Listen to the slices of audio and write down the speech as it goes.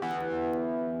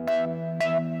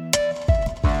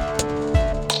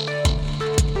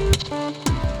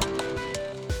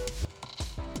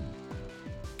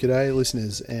G'day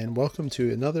listeners, and welcome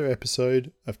to another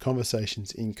episode of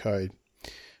Conversations in Code.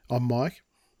 I'm Mike.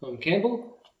 I'm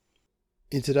Campbell.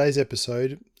 In today's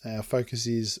episode, our focus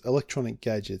is electronic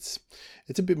gadgets.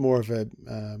 It's a bit more of a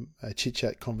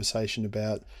chit-chat conversation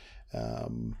about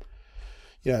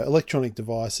electronic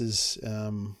devices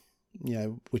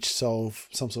which solve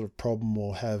some sort of problem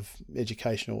or have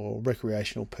educational or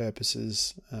recreational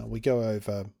purposes. We go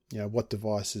over what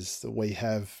devices that we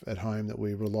have at home that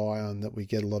we rely on, that we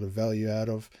get a lot of value out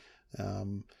of,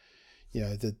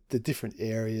 the different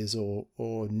areas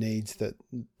or needs that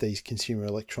these consumer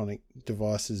electronic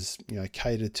devices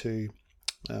cater to,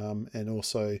 and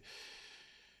also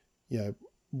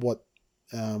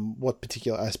what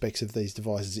particular aspects of these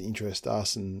devices interest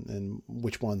us, and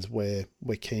which ones we're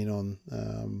keen on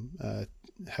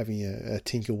having a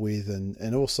tinker with,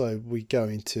 and also we go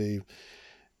into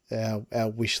our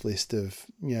wish list of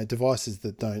devices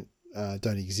that don't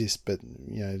exist, but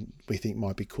we think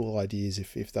might be cool ideas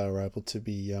if they were able to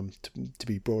be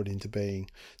brought into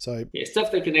being. So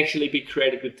stuff that can actually be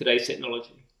created with today's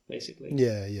technology, basically.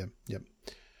 Yeah.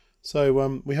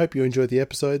 So we hope you enjoyed the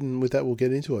episode, and with that we'll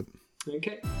get into it.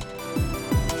 Okay.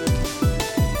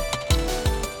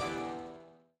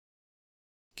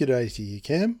 G'day to you,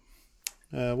 Cam.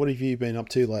 What have you been up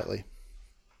to lately?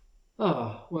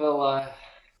 Oh, well,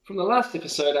 from the last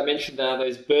episode I mentioned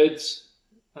those birds,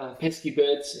 pesky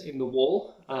birds in the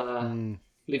wall,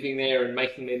 living there and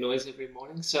making their noise every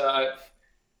morning. So I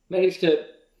managed to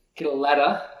get a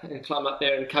ladder and climb up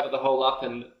there and cover the hole up,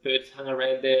 and birds hung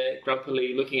around there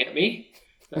grumpily looking at me.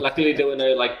 But luckily there were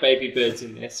no baby birds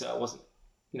in there, so I wasn't,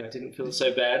 didn't feel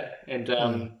so bad. And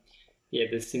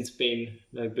there's since been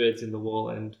no birds in the wall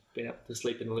and been able to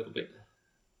sleep in a little bit.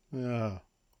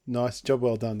 Nice job,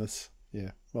 well done.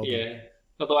 Well done.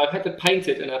 Although I've had to paint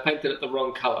it, and I painted it the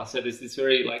wrong colour, so there's this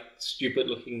very stupid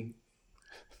looking,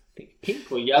 I think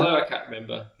pink or yellow, I can't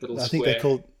remember, little I square.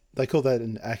 think they call that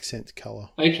an accent colour.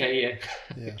 Okay,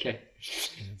 yeah. Okay.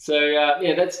 So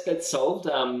that's solved.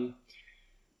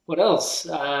 What else?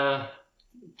 Done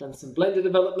some Blender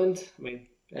development. I mean,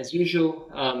 as usual.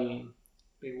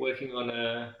 Been working on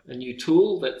a new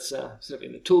tool that's sort of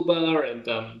in the toolbar,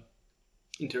 and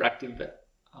interactive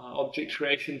object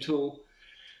creation tool.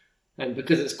 And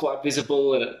because it's quite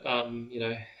visible and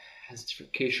it has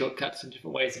different key shortcuts and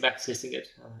different ways of accessing it,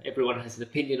 everyone has an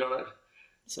opinion on it.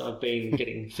 So I've been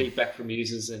getting feedback from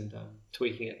users and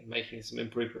tweaking it and making some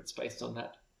improvements based on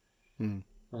that. And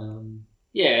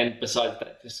besides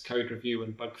that, just code review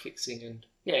and bug fixing, and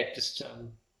just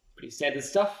pretty standard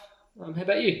stuff. How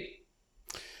about you?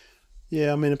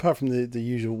 Yeah, I mean, apart from the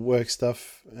usual work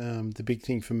stuff, the big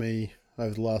thing for me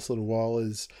over the last little while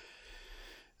is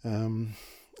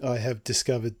I have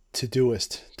discovered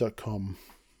Todoist.com.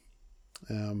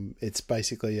 It's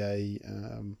basically a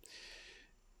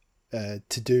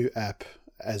to-do app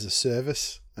as a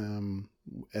service.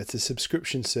 It's a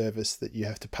subscription service that you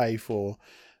have to pay for,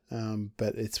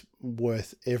 but it's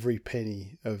worth every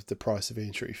penny of the price of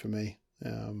entry for me.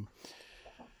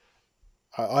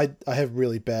 I have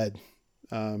really bad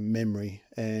memory,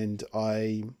 and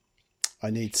I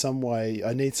need some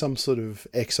sort of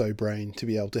exo brain to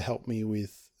be able to help me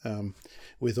with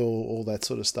all that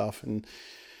sort of stuff. And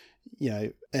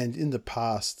and in the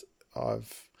past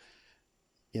I've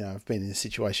been in a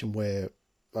situation where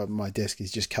my desk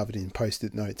is just covered in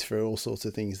post-it notes for all sorts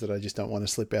of things that I just don't want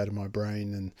to slip out of my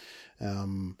brain.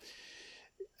 And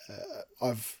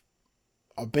I've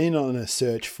been on a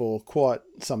search for quite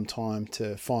some time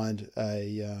to find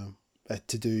a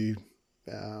to-do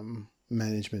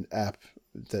management app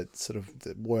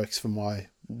that works for my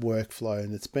workflow.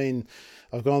 And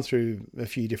I've gone through a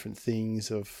few different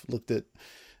things. I've looked at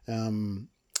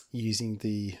using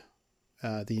the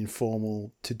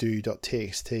informal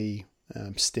to-do.txt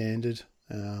standard,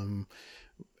 and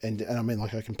I mean,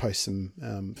 I can post some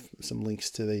links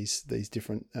to these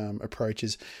different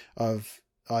approaches.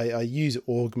 I use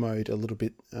org mode a little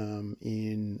bit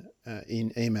in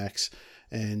Emacs,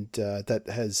 and that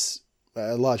has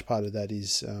a large part of that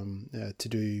is to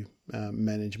do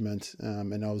management,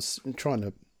 and I was trying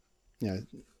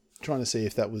to see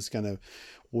if that was going to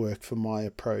work for my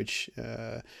approach.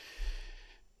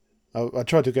 I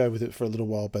tried to go with it for a little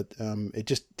while, but it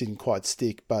just didn't quite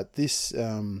stick. But this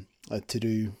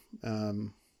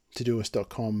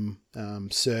Todoist.com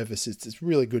service, it's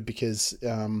really good because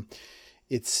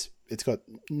it's got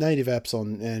native apps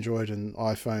on Android and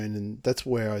iPhone, and that's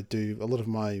where I do a lot of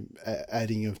my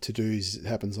adding of to-dos. It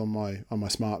happens on my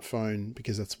smartphone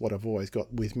because that's what I've always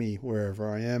got with me wherever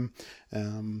I am.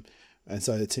 And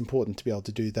so it's important to be able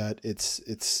to do that.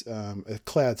 It's a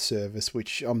cloud service,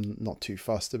 which I'm not too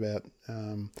fussed about.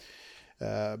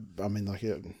 I mean, like,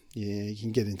 you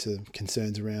can get into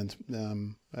concerns around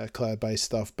cloud-based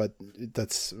stuff, but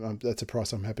that's a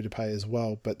price I'm happy to pay as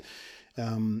well. But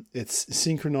it's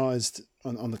synchronized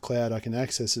on the cloud. I can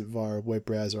access it via a web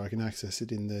browser. I can access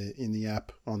it in the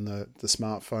app on the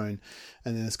smartphone,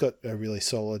 and then it's got a really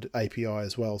solid API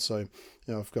as well. So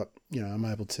I've got, I'm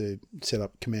able to set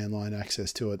up command line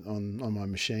access to it on my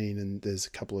machine, and there's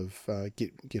a couple of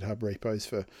GitHub repos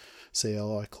for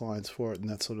CLI clients for it and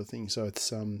that sort of thing. So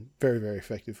it's very, very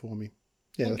effective for me.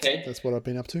 Yeah, okay. That's what I've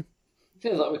been up to.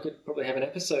 Sounds like we could probably have an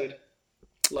episode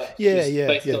based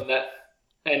on that,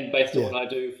 and based on what I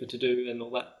do for to-do and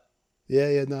all that.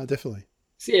 Yeah, no, definitely.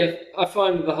 So yeah, I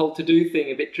find the whole to-do thing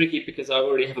a bit tricky because I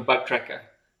already have a bug tracker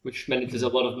which manages a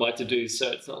lot of my to-dos,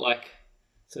 so it's not like...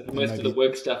 So for most of the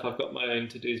work stuff, I've got my own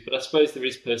to-dos, but I suppose there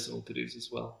is personal to-dos as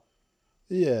well.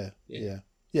 Yeah.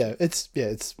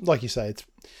 It's like you say,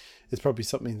 it's probably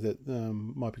something that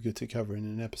might be good to cover in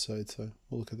an episode, so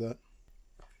we'll look at that.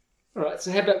 All right,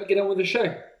 so how about we get on with the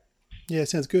show? Yeah,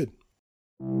 sounds good.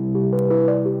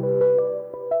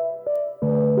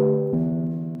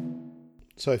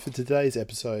 So for today's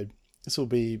episode, this will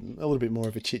be a little bit more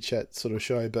of a chit-chat sort of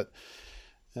show, but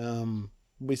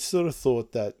we sort of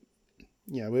thought that,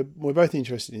 we're both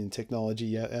interested in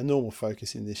technology. Our normal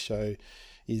focus in this show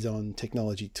is on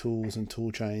technology tools and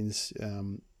tool chains.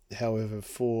 However,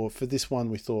 for this one,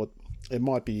 we thought it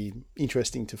might be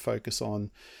interesting to focus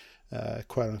on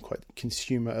quote unquote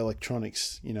consumer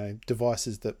electronics,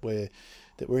 devices that we're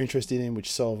interested in,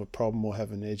 which solve a problem or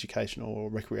have an educational or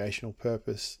recreational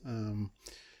purpose,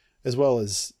 as well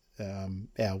as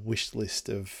our wish list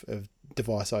of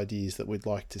device ideas that we'd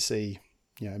like to see,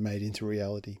 made into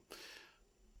reality.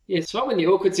 Yeah, so I'm in the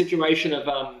awkward situation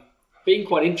of being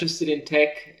quite interested in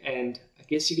tech, and I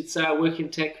guess you could say I work in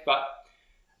tech, but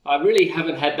I really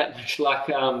haven't had that much luck.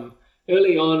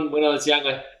 Early on, when I was young,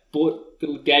 I bought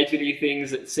little gadgety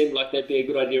things that seemed like they'd be a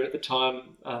good idea at the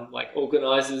time, like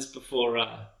organizers before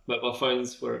mobile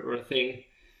phones were a thing.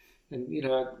 And,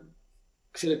 I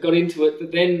sort of got into it,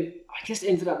 but then I just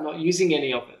ended up not using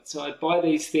any of it. So I'd buy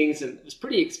these things, and it was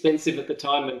pretty expensive at the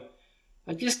time, and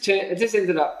I just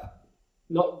ended up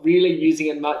not really using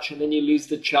it much, and then you lose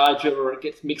the charger, or it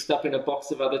gets mixed up in a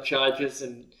box of other chargers,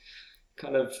 and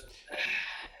kind of...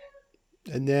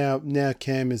 And now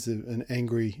Cam is an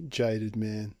angry, jaded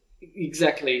man.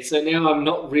 Exactly. So now I'm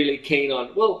not really keen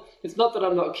on... Well, it's not that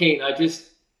I'm not keen.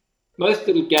 Most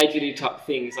little gadgety type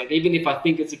things, like even if I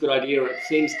think it's a good idea or it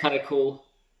seems kind of cool,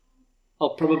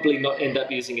 I'll probably not end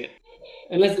up using it.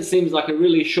 Unless it seems like a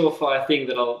really surefire thing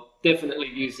that I'll definitely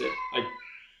use it. I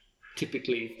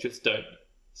typically just don't.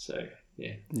 So,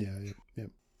 yeah. Yeah.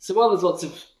 So while there's lots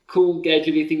of cool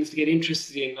gadgety things to get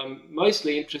interested in, I'm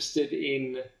mostly interested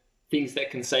in things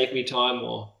that can save me time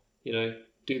or,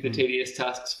 do the tedious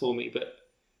tasks for me. But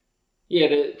yeah,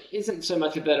 there isn't so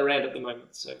much of that around at the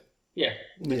moment. So yeah,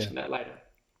 we'll mention that later.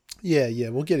 Yeah,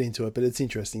 we'll get into it, but it's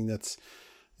interesting. I've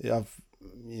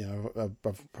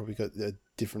probably got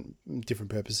different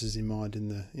purposes in mind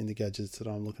in the gadgets that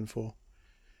I'm looking for.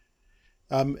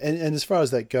 And as far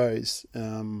as that goes,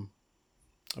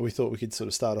 we thought we could sort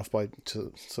of start off by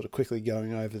sort of quickly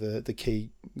going over the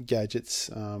key gadgets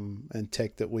and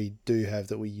tech that we do have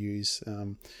that we use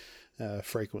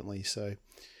frequently. So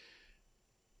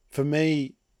for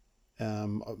me,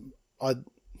 I'd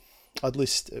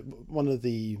list one of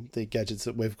the gadgets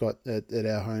that we've got at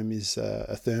our home is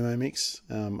a Thermomix.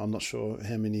 I'm not sure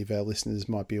how many of our listeners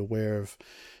might be aware of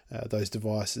those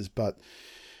devices, but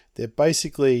they're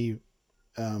basically...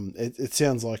 It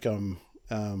sounds like I'm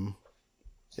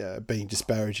being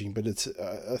disparaging, but it's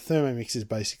a Thermomix is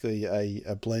basically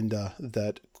a blender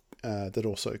that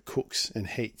also cooks and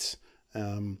heats,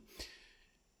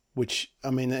 which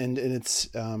I mean, and it's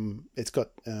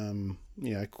got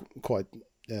quite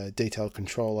detailed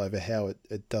control over how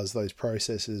it does those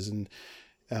processes, and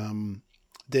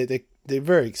they're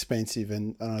very expensive,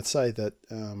 and I'd say that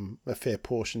a fair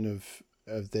portion of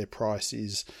their price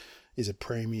is a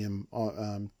premium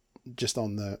just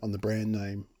on the brand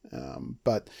name,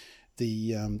 but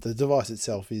the device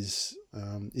itself is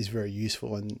very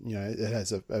useful, and it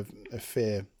has a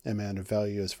fair amount of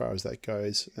value as far as that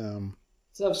goes.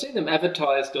 So I've seen them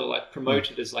advertised or like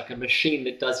promoted as like a machine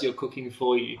that does your cooking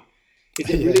for you. Is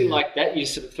it really like that? You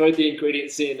sort of throw the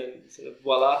ingredients in and sort of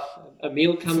voila, a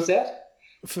meal comes out?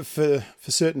 For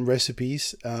certain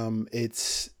recipes,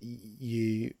 it's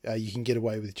you can get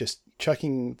away with just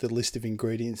chucking the list of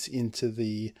ingredients into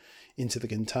the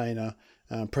container,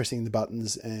 pressing the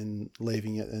buttons and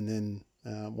leaving it, and then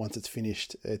once it's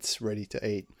finished, it's ready to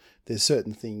eat. There's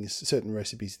certain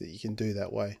recipes that you can do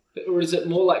that way. Or is it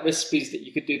more like recipes that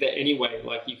you could do that anyway?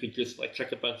 Like you could just like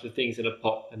chuck a bunch of things in a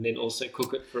pot and then also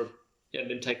cook it and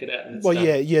then take it out and it's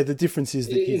done. Yeah. The difference is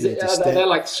that are they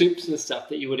like soups and stuff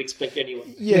that you would expect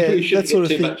anyway? Yeah, we shouldn't that sort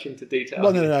get of too thing. much into detail.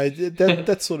 Well, no,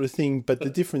 that sort of thing. But the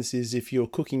difference is if you're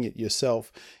cooking it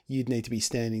yourself, you'd need to be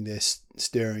standing there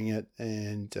stirring it,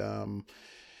 and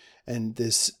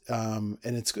there's and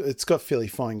it's got fairly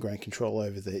fine grain control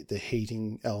over the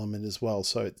heating element as well.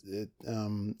 So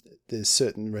there's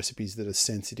certain recipes that are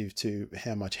sensitive to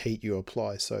how much heat you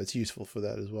apply. So it's useful for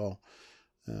that as well.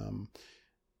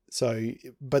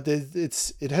 But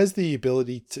it has the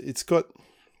ability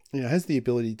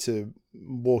to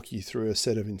walk you through a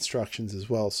set of instructions as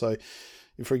well. So,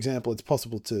 for example, it's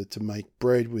possible to make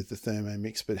bread with the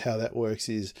Thermomix, but how that works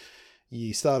is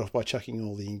you start off by chucking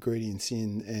all the ingredients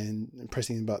in and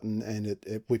pressing the button, and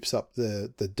it whips up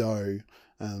the dough,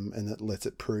 and it lets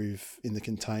it prove in the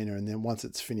container. And then once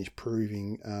it's finished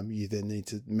proving, you then need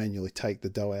to manually take the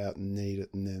dough out and knead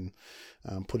it, and then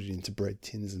put it into bread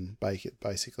tins and bake it,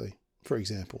 basically, for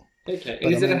example. Okay,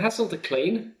 and is it a hassle to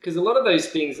clean? Because a lot of those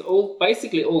things, all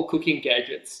cooking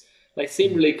gadgets, they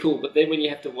seem really cool, but then when you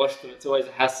have to wash them, it's always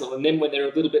a hassle. And then when they're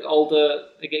a little bit older,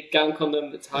 they get gunk on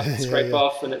them. It's hard to scrape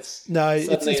off, and it's not as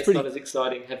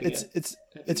exciting having it's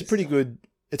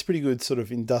a pretty good sort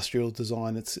of industrial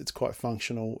design. It's quite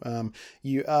functional.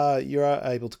 You are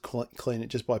able to clean it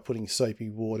just by putting soapy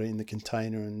water in the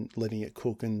container and letting it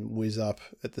cook and whiz up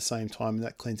at the same time, and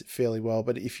that cleans it fairly well.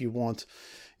 But if you want,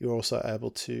 you're also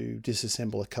able to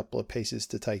disassemble a couple of pieces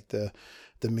to take the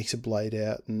mixer blade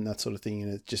out and that sort of thing,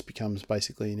 and it just becomes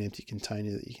basically an empty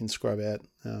container that you can scrub out.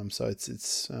 So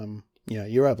it's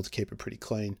you're able to keep it pretty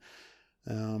clean.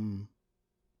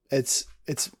 It's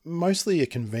mostly a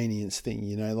convenience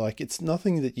thing, like it's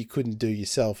nothing that you couldn't do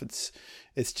yourself. It's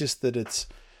just that it's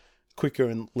quicker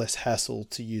and less hassle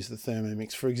to use the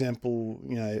Thermomix. For example,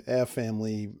 our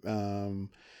family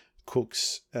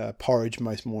cooks porridge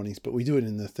most mornings, but we do it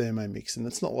in the Thermomix, and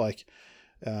it's not like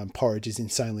porridge is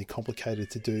insanely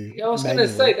complicated to do. Yeah, I was going to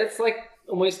say that's like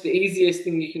almost the easiest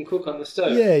thing you can cook on the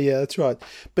stove. Yeah, that's right.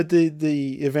 But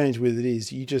the advantage with it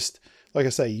is you just, like I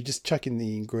say, you just chuck in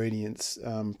the ingredients,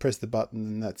 press the button,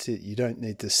 and that's it. You don't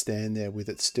need to stand there with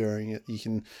it stirring it.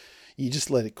 You just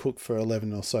let it cook for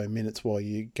 11 or so minutes while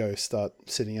you go start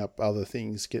setting up other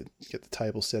things, get the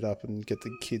table set up and get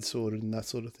the kids sorted and that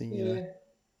sort of thing. Yeah.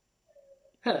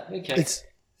 Huh, okay.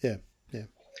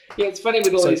 Yeah, it's funny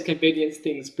with all these convenience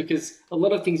things, because a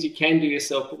lot of things you can do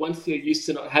yourself, but once you're used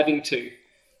to not having to,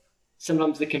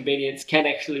 sometimes the convenience can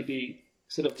actually be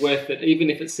sort of worth it, even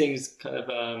if it seems kind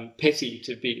of petty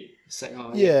to be saying,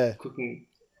 cooking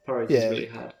porridge is really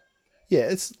hard. Yeah,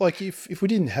 it's like if we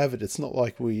didn't have it, it's not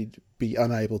like we'd be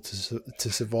unable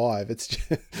to survive.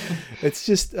 It's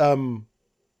just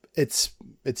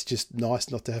it's just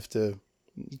nice not to have to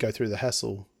go through the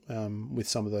hassle with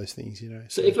some of those things,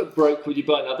 So if it broke, would you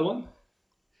buy another one?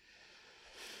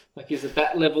 Like, is it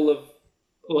that level of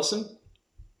awesome?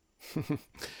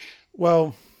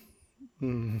 Well,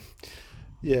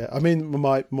 yeah. I mean,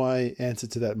 my answer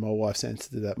to that, my wife's answer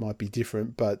to that might be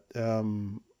different, but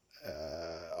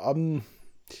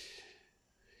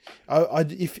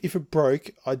if it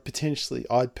broke, I'd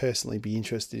personally be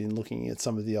interested in looking at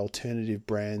some of the alternative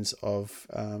brands of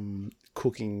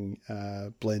cooking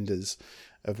blenders,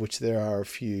 of which there are a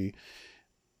few.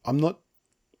 I'm not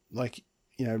like,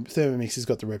 Thermomix has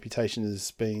got the reputation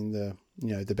as being the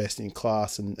best in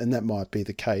class, and that might be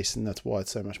the case, and that's why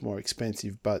it's so much more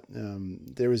expensive. But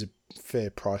there is a fair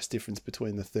price difference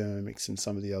between the Thermomix and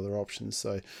some of the other options.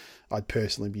 So I'd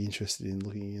personally be interested in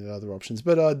looking at other options,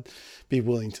 but I'd be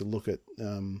willing to look at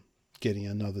getting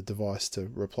another device to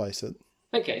replace it.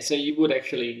 Okay, so you would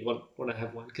actually want to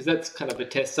have one, because that's kind of a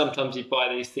test. Sometimes you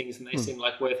buy these things and they seem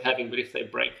like worth having, but if they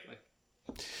break,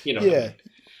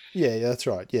 Yeah, that's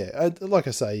right. Yeah, like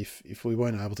I say, if we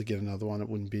weren't able to get another one, it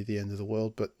wouldn't be the end of the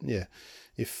world. But yeah,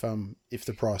 if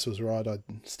the price was right, I'd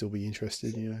still be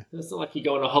interested. It's not like you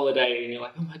go on a holiday and you're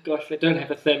like, oh my gosh, they don't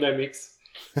have a Thermomix.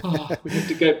 Oh, we have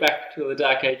to go back to the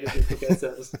dark ages and cook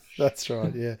ourselves. That's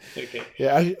right. Yeah. Okay.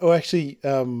 Yeah.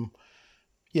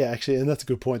 Actually, and that's a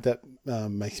good point. That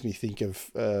makes me think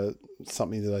of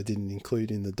something that I didn't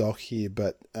include in the doc here,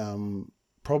 but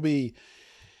probably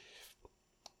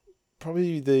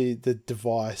the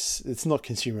device, it's not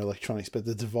consumer electronics, but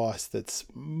the device that's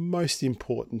most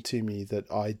important to me that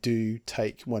I do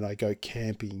take when I go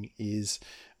camping is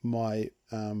my,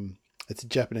 it's a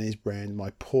Japanese brand,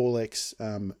 my Paulex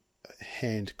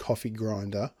hand coffee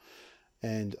grinder.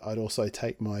 And I'd also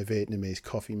take my Vietnamese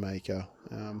coffee maker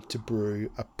to brew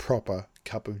a proper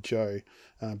cup of joe,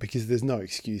 because there's no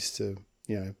excuse to,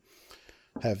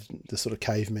 have the sort of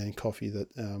caveman coffee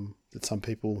that that some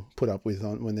people put up with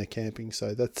when they're camping.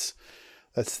 So that's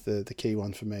the key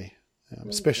one for me,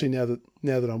 especially now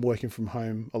that I'm working from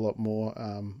home a lot more.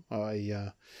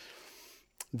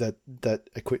 That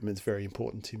equipment's very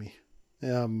important to me.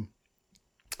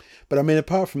 But I mean,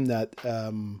 apart from that,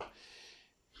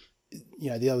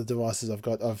 the other devices I've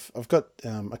got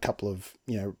a couple of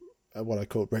what I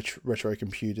call retro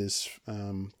computers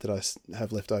that I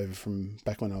have left over from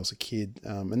back when I was a kid,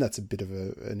 and that's a bit of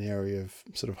an area of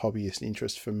sort of hobbyist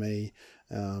interest for me.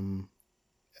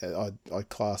 I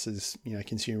class as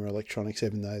consumer electronics,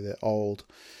 even though they're old.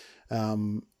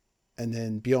 And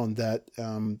then beyond that,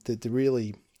 the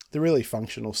really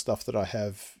functional stuff that I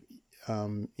have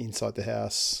inside the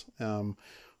house.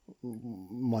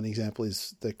 One example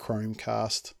is the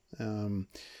Chromecast,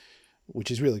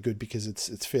 which is really good because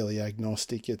it's fairly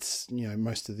agnostic. It's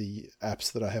most of the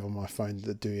apps that I have on my phone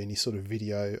that do any sort of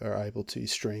video are able to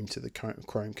stream to the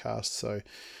Chromecast. So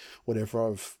whatever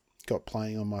I've got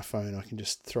playing on my phone, I can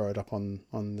just throw it up on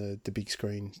the big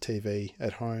screen TV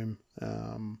at home,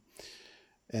 and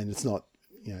it's not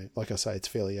like I say, it's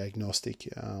fairly agnostic.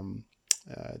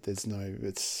 It's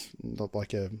not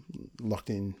like a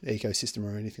locked-in ecosystem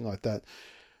or anything like that.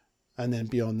 And then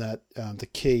beyond that, the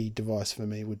key device for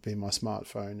me would be my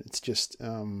smartphone. It's just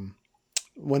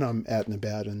when I'm out and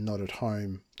about and not at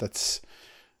home, that's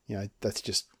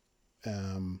just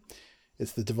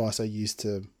it's the device I use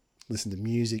to listen to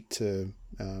music, to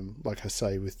like I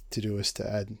say with Todoist,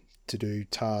 to add to-do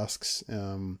tasks,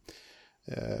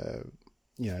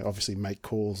 obviously make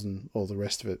calls and all the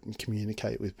rest of it and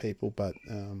communicate with people. But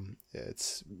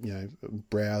it's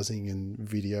browsing and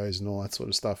videos and all that sort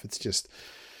of stuff. It's just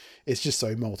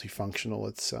so multifunctional.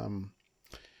 It's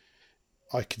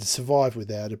I could survive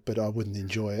without it, but I wouldn't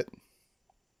enjoy it.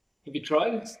 Have you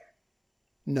tried?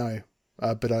 No,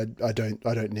 but I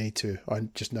don't need to. I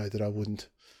just know that I wouldn't.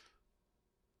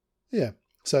 Yeah,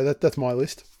 so that's my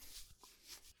list.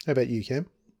 How about you, Cam?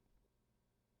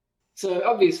 So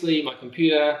obviously my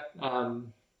computer,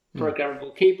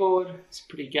 programmable keyboard, it's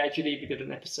pretty gadgety. We did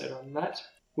an episode on that.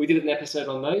 We did an episode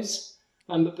on those.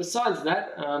 But besides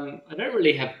that, I don't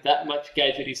really have that much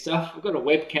gadgety stuff. I've got a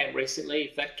webcam recently,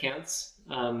 if that counts,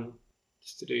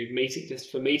 just to do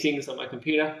for meetings on my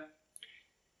computer.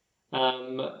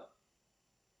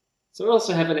 So I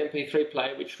also have an MP3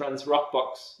 player which runs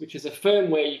Rockbox, which is a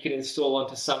firmware you can install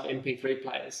onto some MP3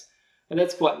 players. And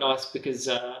that's quite nice because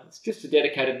it's just a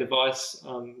dedicated device,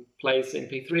 plays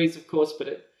MP3s, of course, but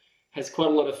it has quite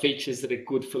a lot of features that are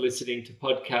good for listening to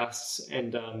podcasts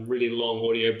and really long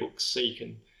audiobooks. So you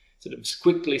can sort of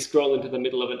quickly scroll into the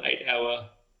middle of an 8-hour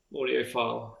audio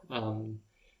file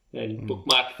and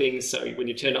bookmark things. So when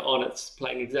you turn it on, it's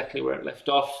playing exactly where it left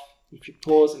off. If you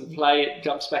pause and play, it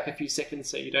jumps back a few seconds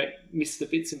so you don't miss the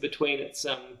bits in between. It's,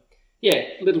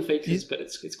 little features, but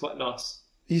it's quite nice.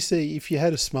 You see, if you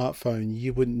had a smartphone,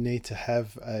 you wouldn't need to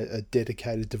have a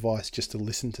dedicated device just to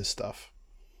listen to stuff.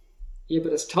 Yeah,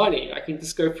 but it's tiny. I can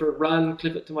just go for a run,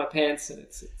 clip it to my pants, and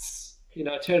it's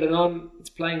I turn it on, it's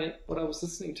playing what I was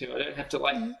listening to. I don't have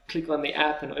to click on the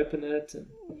app and open it and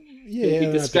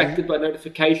be distracted by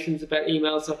notifications about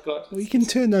emails I've got. Well, you can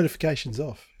turn notifications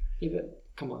off. Yeah, but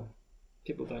come on,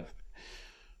 people don't.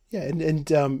 Yeah, and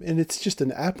it's just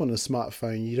an app on a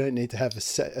smartphone. You don't need to have a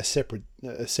separate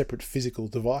physical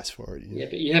device for it. Yeah,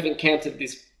 but you haven't counted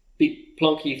this big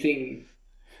plonky thing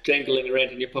jangling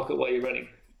around in your pocket while you're running.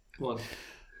 Come on.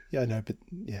 Yeah, I know, but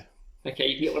yeah. Okay,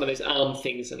 you can get one of those arm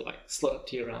things and slot it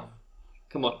to your arm.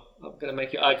 Come on, I'm going to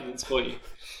make your arguments for you.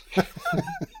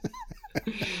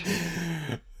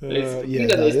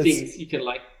 Those things you can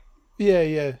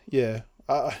Yeah.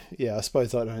 I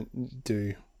suppose I don't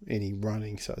do any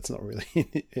running, so it's not really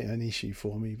an issue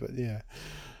for me. But yeah,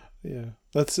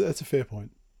 that's a fair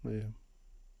point.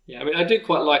 Yeah. I mean, I do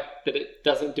quite like that it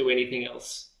doesn't do anything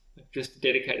else. Just a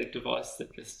dedicated device that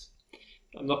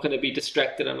I'm not going to be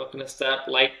distracted. I'm not going to stay up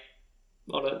late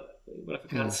on it. When I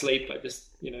can't sleep, I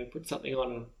just put something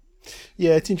on. And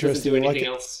yeah, it's interesting. Doesn't do anything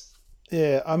else.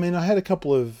 Yeah, I mean, I had a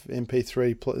couple of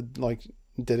MP3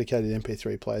 dedicated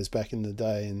MP3 players back in the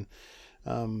day, and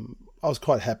I was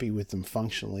quite happy with them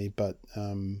functionally, but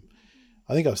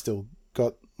I think I've still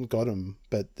got them,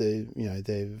 but they're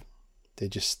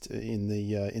just in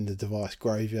the device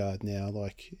graveyard now.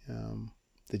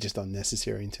 They're just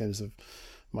unnecessary in terms of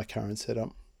my current setup.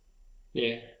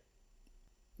 Yeah,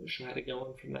 not sure how to go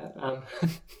on from that.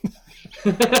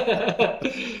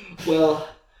 Well,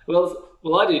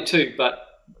 I do too, but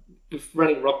with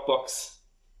running Rockbox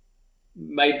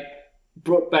made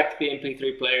brought back the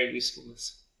MP3 player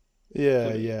usefulness.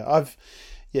 Yeah, yeah.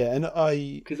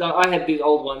 Because I had these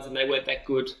old ones and they weren't that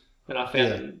good, and I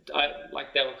found them,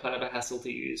 they were kind of a hassle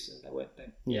to use, and they weren't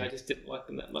that. Yeah, I just didn't like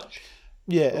them that much.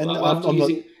 Yeah, and I'm not.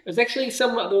 It was actually there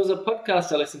was a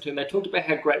podcast I listened to, and they talked about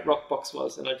how great Rockbox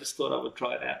was, and I just thought I would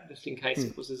try it out just in case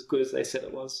it was as good as they said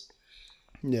it was.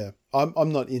 Yeah,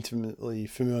 I'm not intimately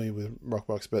familiar with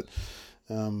Rockbox, but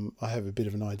I have a bit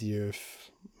of an idea of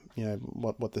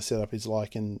what the setup is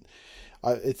like, and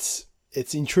it's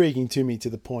intriguing to me to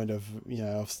the point of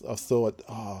I've thought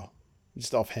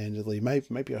just offhandedly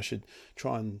maybe I should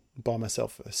try and buy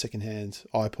myself a secondhand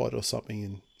iPod or something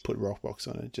and put Rockbox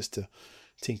on it just to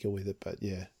tinker with it. But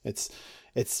yeah, it's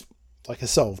like a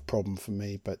solved problem for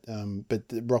me. But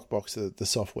the Rockbox, the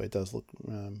software does look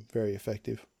very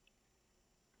effective.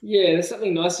 Yeah, there's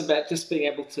something nice about just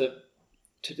being able to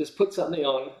just put something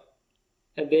on,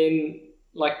 and then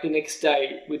like the next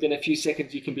day, within a few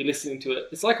seconds, you can be listening to it.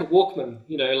 It's like a Walkman,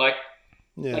 you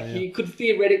could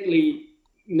theoretically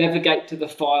navigate to the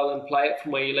file and play it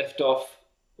from where you left off,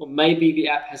 or maybe the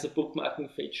app has a bookmarking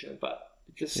feature, but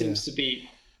it just seems to be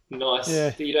nice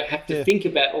that you don't have to think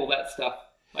about all that stuff.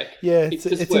 It's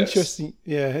interesting.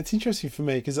 Yeah, it's interesting for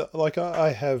me because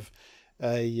I have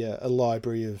a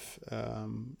library of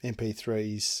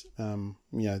MP3s,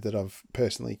 that I've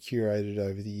personally curated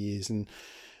over the years, and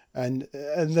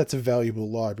that's a valuable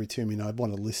library to me, and I'd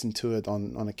want to listen to it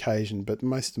on occasion. But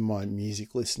most of my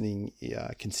music listening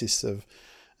consists of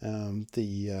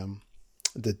the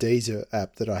Deezer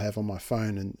app that I have on my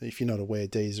phone. And if you're not aware,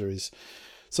 Deezer is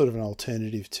sort of an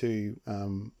alternative to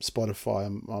Spotify.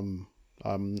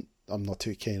 I'm not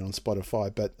too keen on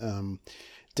Spotify, but Deezer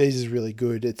is really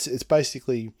good. It's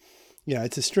basically,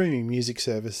 it's a streaming music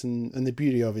service, and the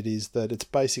beauty of it is that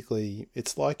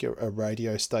it's like a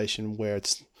radio station where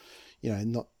it's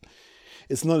not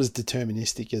as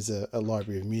deterministic as a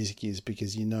library of music is,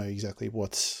 because you know exactly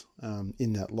what's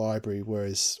in that library,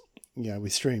 whereas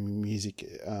with streaming music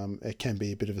it can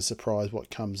be a bit of a surprise what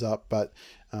comes up, but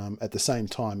at the same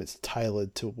time it's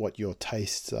tailored to what your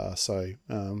tastes are. So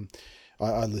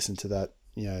I listen to that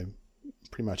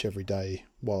pretty much every day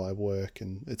while I work,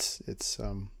 and it's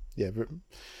very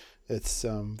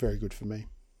good for me.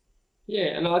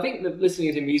 Yeah, and I think that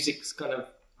listening to music's kind of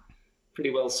pretty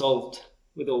well solved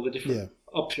with all the different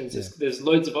options. Yeah. There's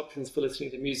loads of options for listening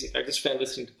to music. I just found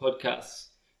listening to podcasts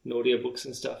and audiobooks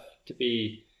and stuff to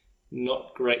be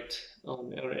not great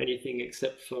on anything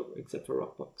except for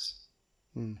Rockbox.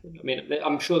 I mean,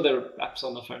 I'm sure there are apps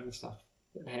on the phone and stuff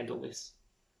that handle this.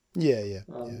 But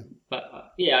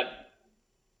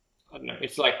I don't know.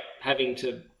 It's like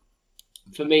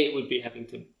for me, it would be having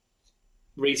to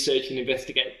research and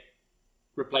investigate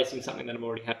replacing something that I'm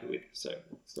already happy with. So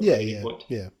point.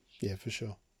 Yeah, for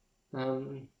sure.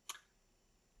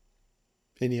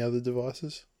 Any other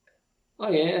devices? Oh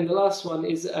yeah, and the last one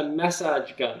is a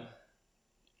massage gun.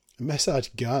 A massage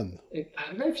gun? I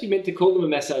don't know if you meant to call them a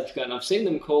massage gun. I've seen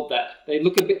them called that. They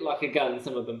look a bit like a gun,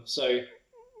 some of them. So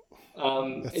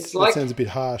that sounds a bit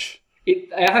harsh. They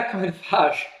are kind of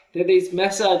harsh. They're these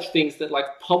massage things that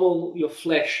pummel your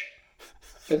flesh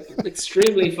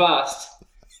extremely fast.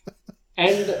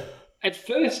 And at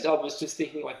first I was just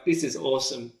thinking this is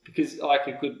awesome, because I like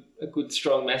a good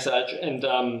strong massage, and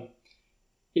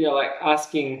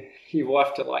asking your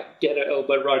wife to get her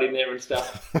elbow right in there and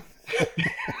stuff.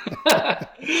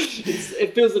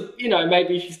 It feels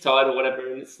maybe she's tired or whatever,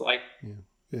 and it's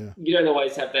you don't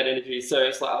always have that energy, so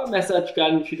it's massage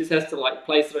gun. She just has to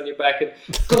place it on your back, and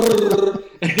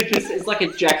it's like a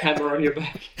jackhammer on your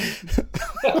back.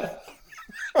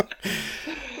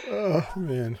 Oh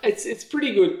man, it's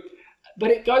pretty good, but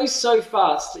it goes so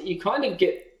fast that you kind of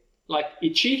get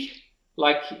itchy,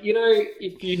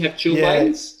 if you have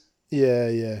chilblains.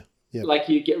 Yeah.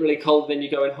 You get really cold, then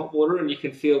you go in hot water, and you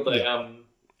can feel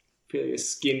feel your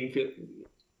skin.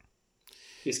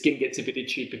 Your skin gets a bit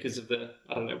itchy because of I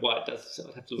don't know why it does, so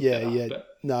I'll have to look that up. But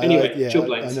no, anyway,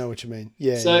 chilblains. I know what you mean.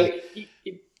 Yeah. So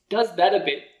it does that a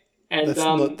bit, and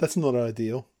that's not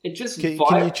ideal. It just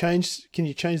can you change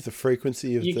the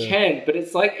frequency of You can, but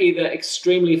it's either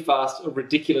extremely fast or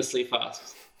ridiculously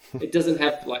fast. It doesn't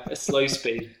have a slow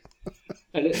speed,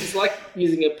 and it's like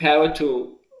using a power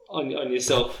tool on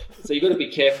yourself. So you've got to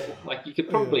be careful. You could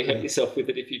probably hurt yourself with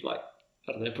it if you'd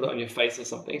I don't know, put it on your face or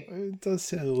something. It does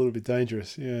sound a little bit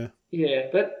dangerous, yeah. Yeah,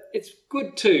 but it's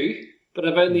good too, but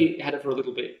I've only had it for a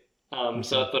little bit.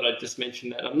 So I thought I'd just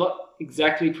mention that. I'm not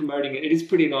exactly promoting it. It is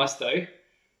pretty nice though.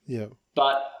 Yeah.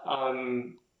 But I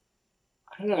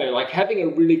don't know, having a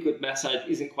really good massage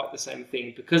isn't quite the same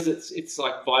thing, because it's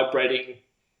vibrating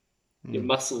your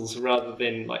muscles rather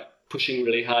than pushing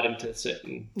really hard into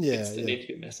certain bits that need to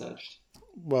be massaged.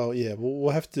 Well, yeah,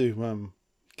 we'll have to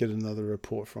get another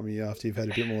report from you after you've had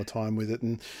a bit more time with it,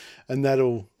 and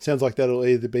sounds like that'll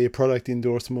either be a product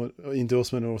endorsement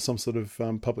or some sort of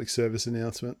public service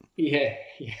announcement. Yeah.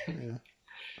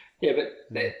 But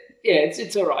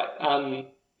it's all right.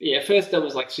 At first I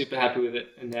was like super happy with it,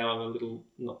 and now I'm a little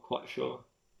not quite sure.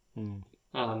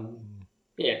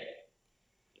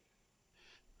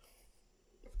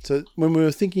 So when we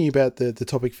were thinking about the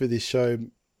topic for this show,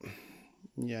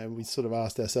 we sort of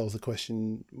asked ourselves the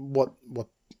question: what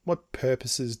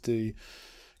purposes do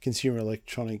consumer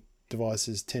electronic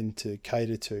devices tend to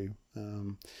cater to?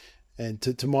 And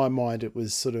to my mind, it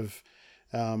was sort of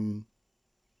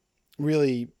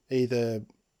really either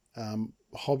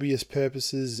hobbyist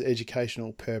purposes,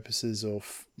 educational purposes, or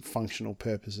functional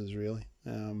purposes, really.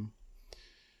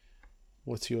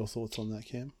 What's your thoughts on that,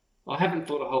 Cam? I haven't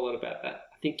thought a whole lot about that.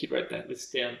 I think you wrote that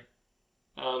list down.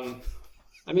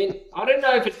 I mean, I don't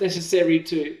know if it's necessary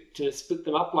to split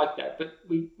them up like that, but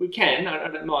we can. I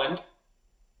don't mind.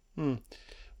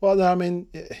 Well, no, I mean,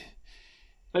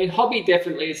 hobby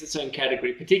definitely is its own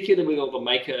category, particularly with all the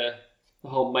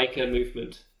whole maker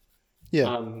movement.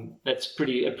 Yeah, that's a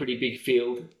pretty big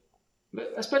field.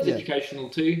 But I suppose educational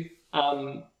too.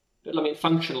 But I mean,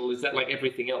 functional, is that like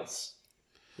everything else?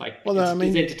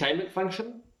 Is entertainment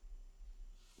functional?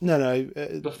 No.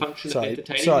 The function of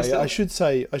entertaining. Sorry, yourself? I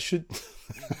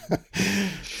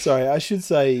should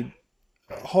say,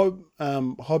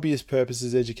 hobbyist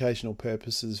purposes, educational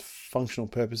purposes, functional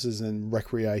purposes, and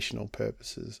recreational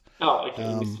purposes. Oh, okay.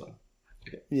 This one.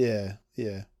 Okay. Yeah.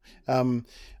 I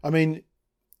mean,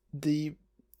 the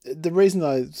reason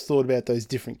I thought about those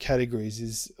different categories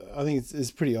is I think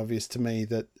it's pretty obvious to me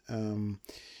that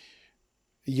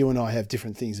you and I have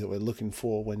different things that we're looking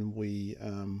for when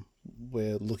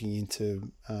we're looking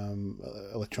into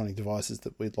electronic devices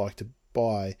that we'd like to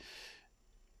buy.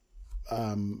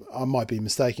 I might be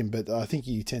mistaken, but I think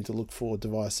you tend to look for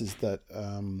devices that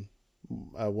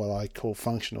are what I call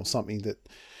functional, something that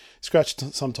scratch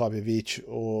some type of itch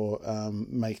or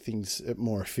make things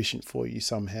more efficient for you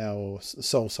somehow or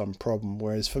solve some problem.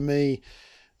 Whereas for me,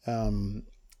 I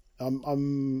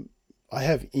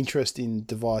have interest in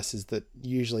devices that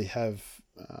usually have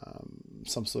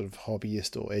some sort of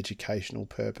hobbyist or educational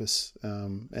purpose,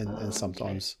 and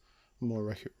sometimes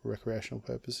more recreational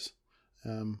purposes.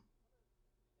 When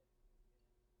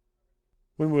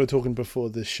we were talking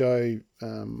before the show,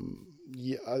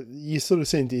 you sort of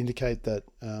seemed to indicate that,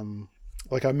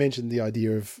 like I mentioned, the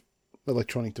idea of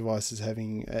electronic devices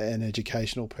having an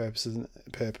educational purpose, and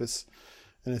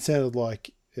it sounded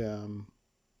like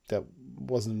that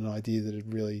wasn't an idea that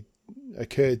had really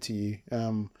occurred to you. I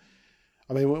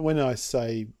mean, when I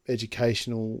say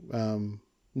educational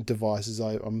devices,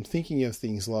 I'm thinking of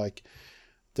things like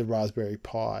the Raspberry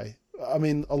Pi. I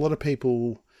mean, a lot of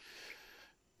people...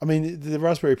 I mean, the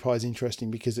Raspberry Pi is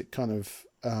interesting because it kind of...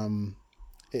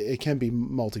 it can be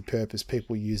multi-purpose.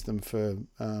 People use them for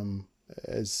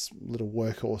as little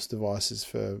workhorse devices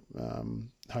for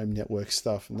home network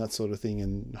stuff and that sort of thing,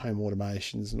 and home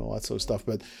automations and all that sort of stuff.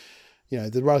 But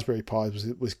the Raspberry Pi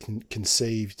was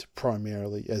conceived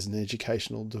primarily as an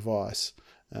educational device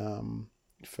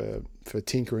for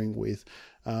tinkering with,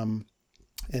 and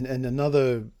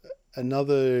another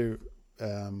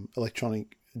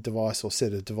electronic device or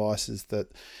set of devices that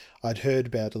I'd heard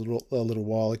about a little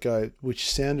while ago,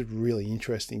 which sounded really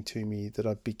interesting to me, that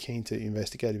I'd be keen to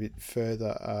investigate a bit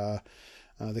further.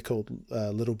 They're called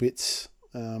littleBits.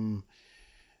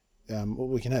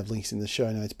 We can have links in the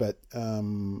show notes, but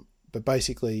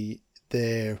basically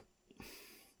the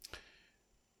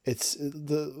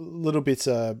littleBits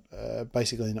are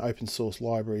basically an open source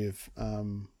library of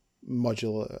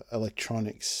modular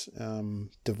electronics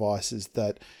devices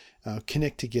that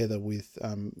connect together with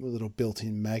little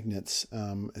built-in magnets.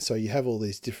 So you have all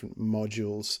these different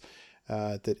modules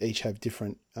that each have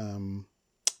different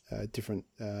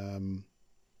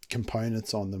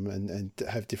components on them and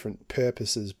have different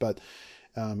purposes, but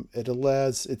it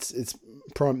allows I'd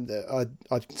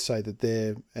say that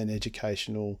they're an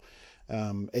educational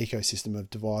ecosystem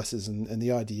of devices, and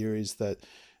the idea is that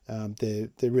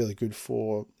they're really good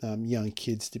for young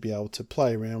kids to be able to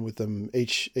play around with them.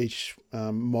 Each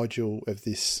module of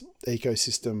this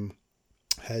ecosystem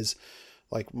has,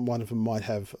 like, one of them might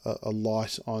have a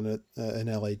light on it, an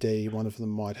LED. One of them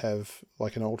might have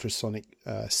like an ultrasonic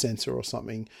sensor or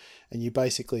something, and you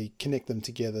basically connect them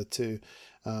together to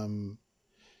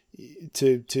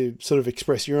sort of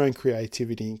express your own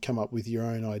creativity and come up with your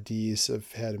own ideas of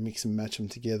how to mix and match them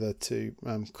together to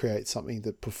create something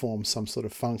that performs some sort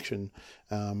of function.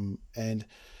 And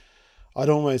I'd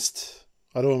almost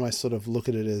sort of look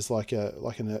at it as like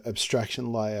an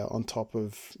abstraction layer on top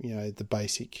of, you know, the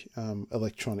basic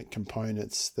electronic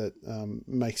components that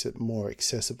makes it more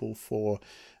accessible for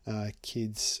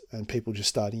kids and people just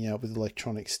starting out with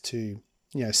electronics to,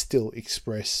 you know, still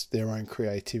express their own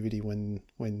creativity when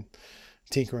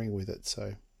tinkering with it.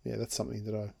 So yeah, that's something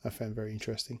that I found very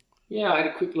interesting. Yeah, I had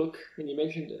a quick look when you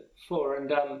mentioned it before,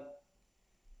 and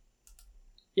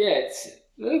yeah,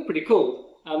 they look pretty cool.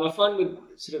 I find with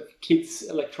sort of kids'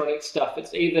 electronic stuff,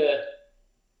 it's either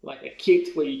like a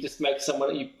kit where you just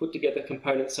you put together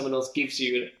components someone else gives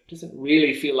you, and it doesn't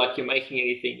really feel like you're making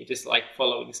anything. You're just like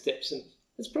following steps, and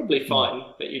it's probably fine,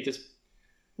 but you just,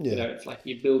 you know, it's like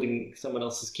you're building someone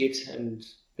else's kit, and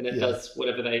then it does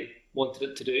whatever they wanted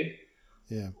it to do.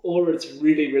 Yeah. Or it's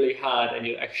really, really hard, and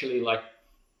you actually like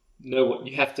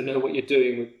you have to know what you're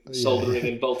doing with soldering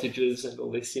and voltages and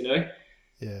all this, you know.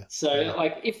 Yeah. So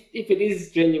like if it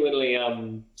is genuinely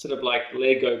sort of like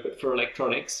Lego but for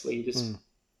electronics, where you just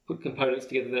put components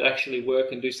together that actually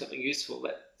work and do something useful,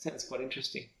 that sounds quite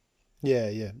interesting. Yeah,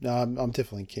 yeah. No, I'm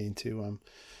definitely keen to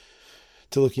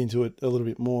look into it a little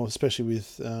bit more, especially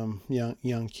with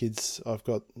young kids I've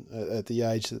got at the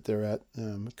age that they're at.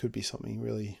 It could be something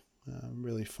really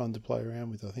really fun to play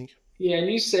around with, I think. Yeah,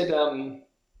 and you said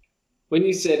when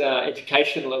you said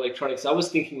educational electronics, I was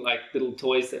thinking like little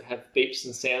toys that have beeps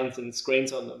and sounds and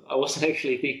screens on them. I wasn't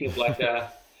actually thinking of like,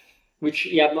 which,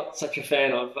 I'm not such a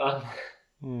fan of.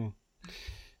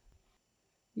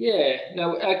 Yeah,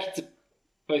 no, our kids are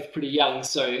both pretty young,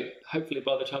 so hopefully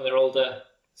by the time they're older,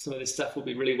 some of this stuff will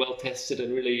be really well tested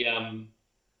and really,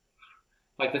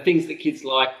 like the things that kids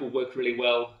like will work really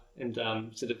well, and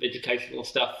sort of educational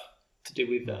stuff to do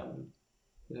with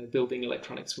you know, building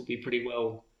electronics will be pretty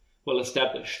well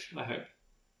established, I hope.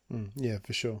 Yeah,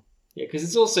 for sure. Yeah, because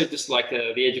it's also just like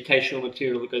the educational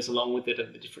material that goes along with it,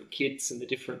 and the different kits and the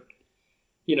different,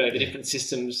 you know, the different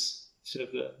systems. Sort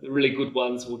of the really good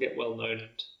ones will get well known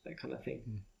and that kind of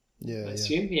thing. Yeah, I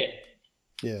assume. Yeah.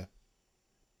 Yeah.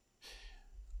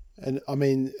 And I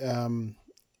mean,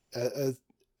 a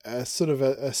sort of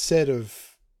a set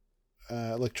of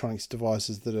electronics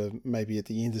devices that are maybe at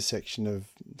the intersection of,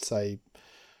 say,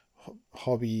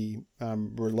 hobby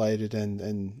related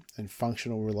and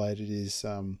functional related is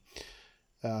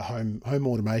home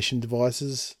automation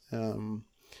devices. I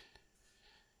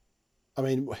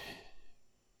mean,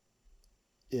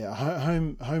 yeah,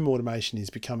 home automation is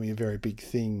becoming a very big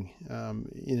thing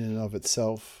in and of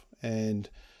itself, and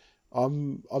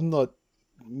I'm not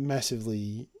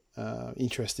massively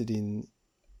interested in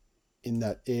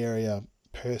that area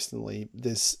personally.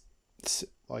 There's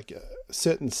like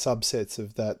certain subsets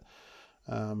of that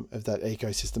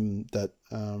ecosystem that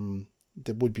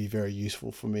would be very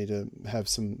useful for me to have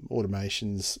some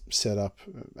automations set up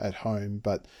at home,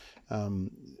 but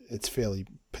it's fairly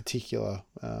particular,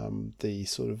 the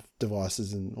sort of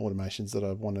devices and automations that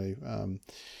I want to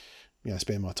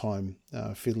spend my time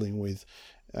fiddling with.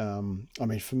 I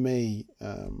mean, for me,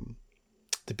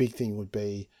 the big thing would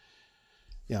be,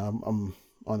 I'm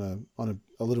on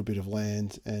a little bit of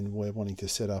land, and we're wanting to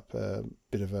set up a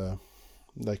bit of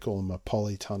they call them a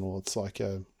polytunnel. It's like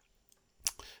a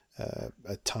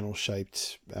tunnel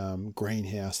shaped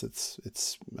greenhouse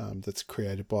that's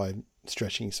created by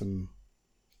stretching some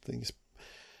things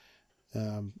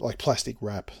like plastic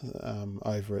wrap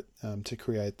over it to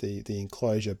create the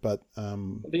enclosure. But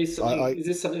is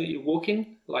this something that you walk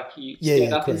in, like you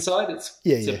stand up correct. Inside? It's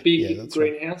a big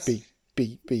greenhouse. Right.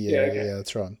 Big, yeah,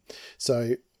 that's right.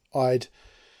 So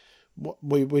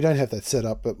we don't have that set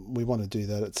up, but we want to do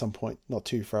that at some point, not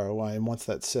too far away. And once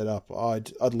that's set up,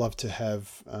 I'd love to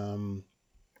have. I mean,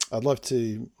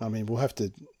 we'll have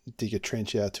to dig a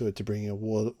trench out to it to bring a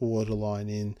water line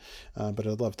in, but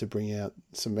I'd love to bring out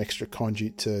some extra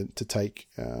conduit to take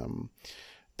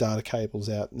data cables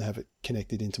out and have it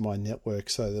connected into my network,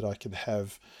 so that I could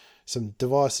have some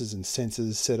devices and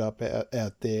sensors set up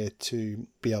out there to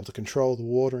be able to control the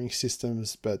watering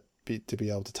systems, but to be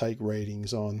able to take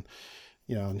readings on,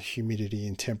 on humidity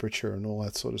and temperature and all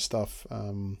that sort of stuff,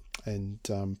 and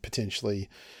potentially,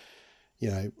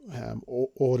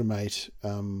 automate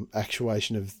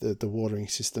actuation of the watering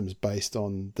systems based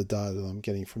on the data that I'm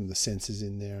getting from the sensors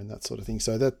in there and that sort of thing.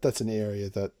 So that's an area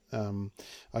that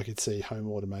I could see home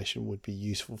automation would be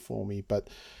useful for me, but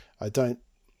I don't.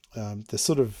 The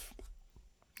sort of,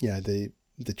 the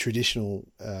traditional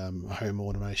home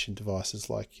automation devices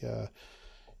like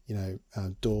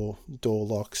door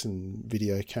locks and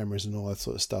video cameras and all that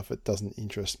sort of stuff, it doesn't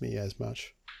interest me as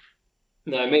much.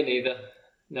 No, me neither.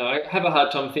 No, I have a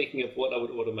hard time thinking of what I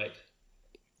would automate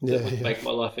that would make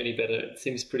my life any better. It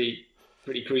seems pretty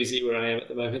cruisy where I am at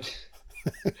the moment.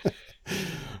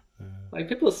 Like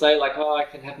people say, like, oh, I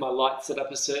can have my light set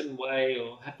up a certain way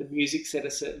or have the music set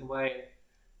a certain way.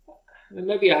 And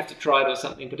maybe I have to try it or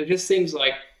something, but it just seems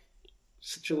like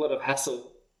such a lot of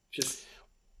hassle. Just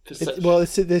for such.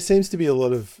 There seems to be a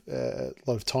lot of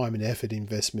time and effort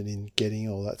investment in getting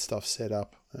all that stuff set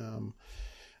up.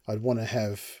 I'd want to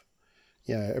have,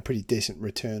 a pretty decent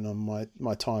return on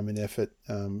my time and effort.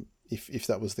 If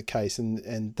that was the case,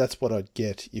 and that's what I'd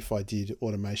get if I did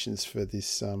automations for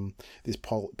this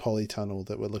polytunnel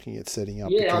that we're looking at setting up.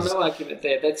 Yeah, I know argument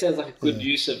there. That sounds like a good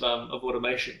use of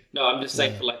automation. No, I'm just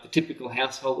saying for like the typical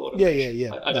household automation.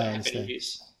 Yeah. I don't have any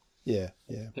use. Yeah.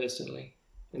 Personally,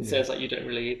 and it sounds like you don't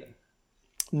really either.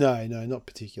 No, not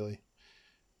particularly.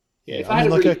 Yeah, if I had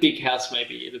a really big house,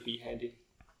 maybe it'd be handy.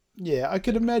 Yeah, I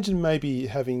could imagine maybe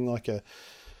having like a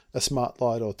smart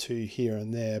light or two here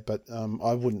and there, but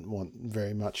I wouldn't want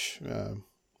very much,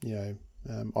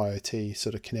 IoT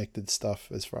sort of connected stuff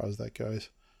as far as that goes.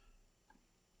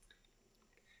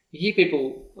 You hear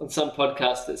people on some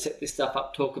podcasts that set this stuff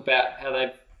up talk about how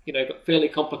they've, got fairly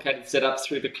complicated setups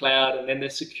through the cloud, and then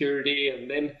there's security, and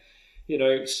then,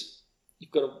 you've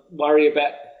got to worry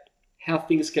about how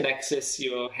things can access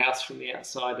your house from the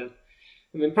outside. And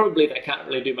I mean, probably they can't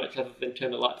really do much other than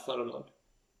turn the lights on and on.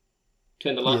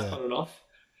 Turn the lights on and off.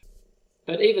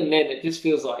 But even then, it just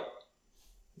feels like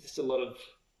just a lot of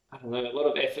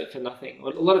effort for nothing. A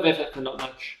lot of effort for not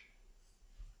much.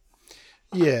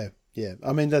 Yeah.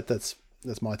 I mean, that's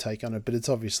my take on it, but it's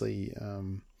obviously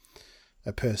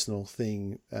a personal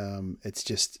thing. It's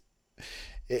just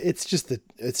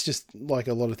like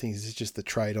a lot of things. It's just the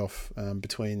trade-off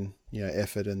between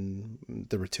effort and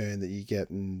the return that you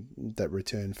get, and that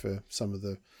return for some of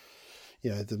the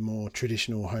the more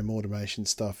traditional home automation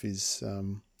stuff is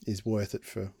worth it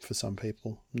for some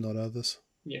people, not others.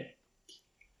 Yeah.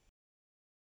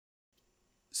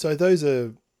 So those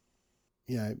are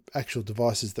actual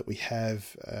devices that we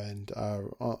have and are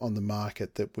on the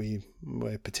market that we're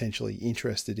potentially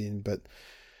interested in. But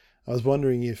I was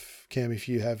wondering if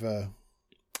you have a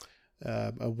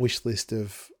wish list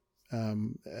of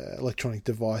electronic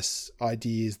device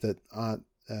ideas that aren't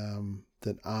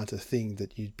a thing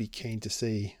that you'd be keen to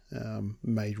see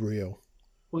made real.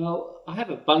 Well, I have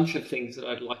a bunch of things that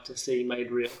I'd like to see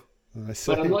made real,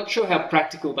 but I'm not sure how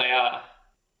practical they are.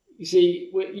 You see,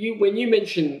 when you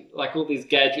mention like all these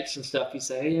gadgets and stuff, you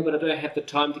say, yeah, but I don't have the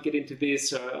time to get into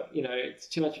this, or it's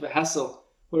too much of a hassle.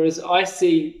 Whereas I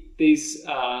see these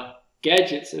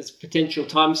gadgets as potential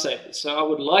time savers. So I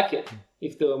would like it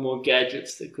if there were more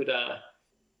gadgets that could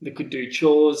do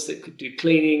chores, that could do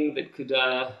cleaning, that could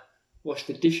wash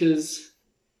the dishes.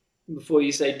 Before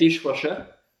you say dishwasher,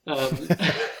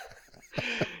 I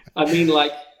mean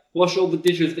like wash all the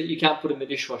dishes that you can't put in the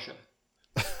dishwasher,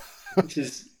 which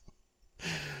is the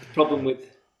problem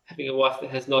with having a wife that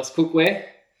has nice cookware.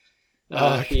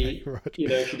 Right. She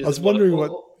I was wondering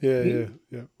what. Yeah.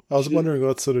 I was wondering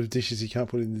what sort of dishes you can't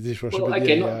put in the dishwasher. Well,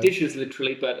 not dishes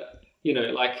literally, but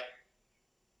like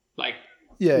nice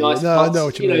pots, I know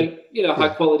what you mean. High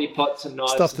quality pots and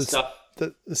knives and stuff.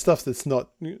 The stuff that's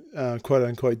not quote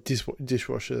unquote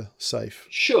dishwasher safe.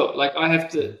 Sure, like I have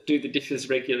to do the dishes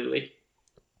regularly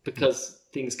because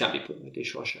things can't be put in the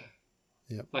dishwasher.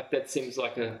 Yeah, like that seems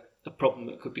like a problem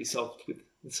that could be solved with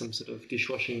some sort of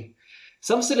dishwashing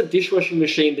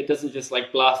machine that doesn't just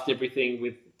like blast everything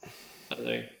with, I don't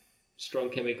know, strong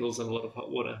chemicals and a lot of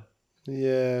hot water.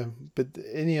 Yeah, but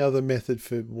any other method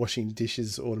for washing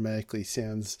dishes automatically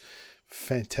sounds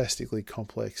fantastically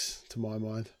complex to my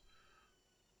mind.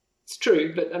 It's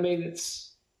true, but I mean,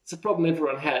 it's a problem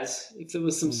everyone has. If there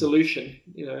was some solution,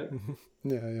 Yeah.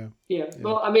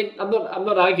 Well, I mean, I'm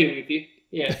not arguing with you.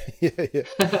 Yeah. yeah.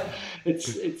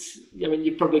 It's. I mean,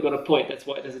 you've probably got a point. That's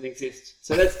why it doesn't exist.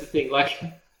 So that's the thing. Like,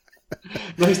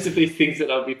 most of these things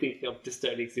that I'll be thinking of just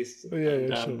don't exist.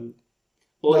 Sure.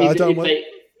 Or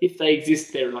if they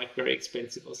exist, they're like very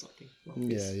expensive or something. Like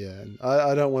this. Yeah.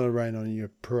 I don't want to rain on your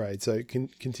parade, so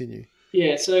continue.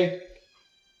 Yeah. So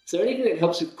anything that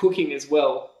helps with cooking as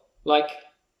well, like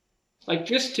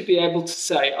just to be able to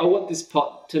say, I want this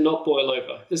pot to not boil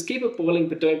over. Just keep it boiling,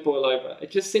 but don't boil over. It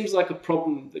just seems like a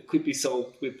problem that could be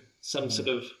solved with some sort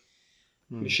of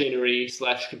machinery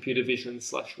 / computer vision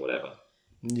 / whatever.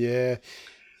 Yeah.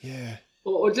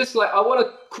 Or just like, I want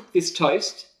to cook this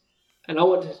toast and I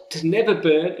want it to never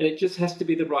burn, and it just has to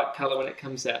be the right color when it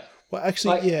comes out. Well,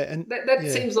 actually, and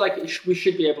that seems like we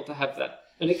should be able to have that.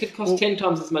 And it could cost 10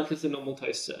 times as much as a normal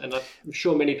toaster, and I'm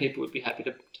sure many people would be happy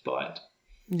to buy it.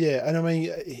 Yeah, and I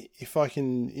mean, if I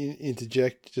can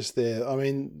interject just there, I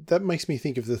mean, that makes me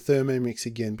think of the Thermomix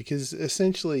again, because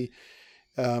essentially,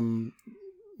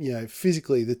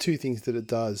 physically, the two things that it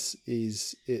does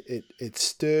is it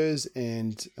stirs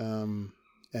and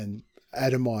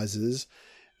atomizes,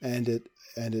 and it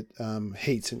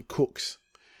heats and cooks.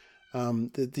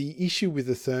 The issue with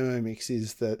the Thermomix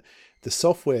is that the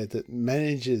software that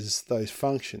manages those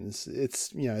functions,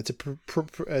 it's a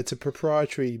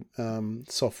proprietary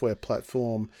software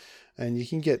platform, and you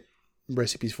can get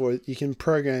recipes for it. You can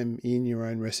program in your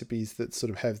own recipes that sort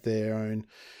of have their own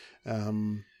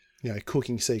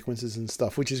cooking sequences and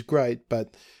stuff, which is great.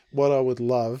 But what I would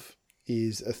love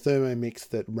is a Thermomix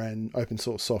that ran open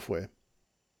source software.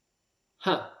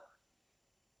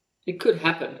 It could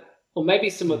happen. Or maybe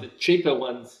some of the cheaper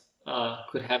ones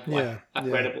could have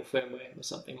upgradable firmware or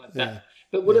something like that. Yeah.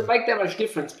 But would it make that much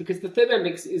difference? Because the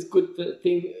Thermomix is good for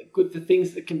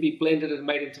things that can be blended and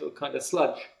made into a kind of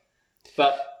sludge.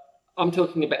 But I'm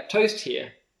talking about toast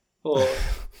here, or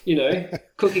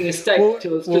cooking a steak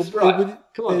till it's just right.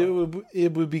 Come on.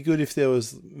 It would be good if there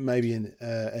was maybe an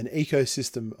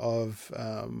ecosystem of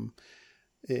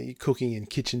cooking and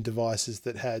kitchen devices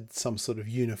that had some sort of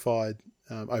unified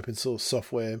open source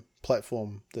software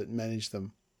platform that managed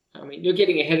them. I mean, you're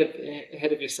getting ahead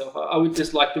of yourself. I would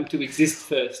just like them to exist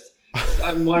first.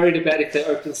 I'm worried about if they're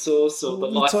open source or the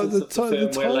license of the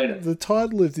firmware later. The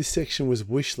title of this section was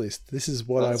wish list. This is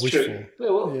what I wish for.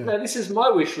 No, this is my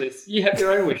wish list. You have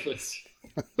your own wish list.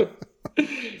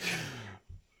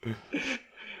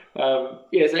 So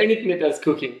anything that does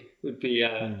cooking would be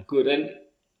good. And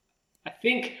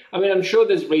I'm sure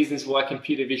there's reasons why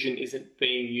computer vision isn't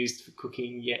being used for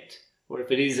cooking yet. Or if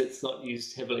it is, it's not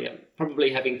used heavily.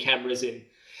 Probably having cameras in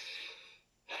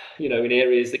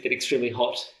areas that get extremely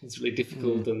hot is really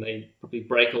difficult, and they probably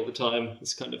break all the time,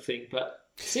 this kind of thing. But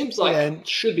it seems like it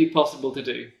should be possible to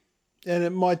do. And it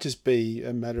might just be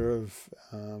a matter of,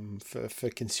 for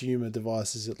consumer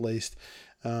devices at least,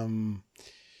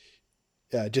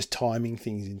 just timing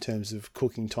things in terms of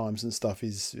cooking times and stuff.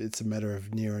 It's a matter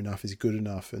of near enough is good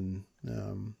enough, and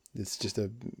it's just a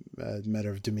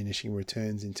matter of diminishing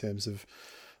returns in terms of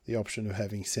the option of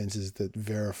having sensors that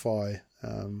verify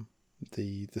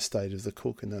the state of the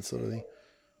cook and that sort of thing.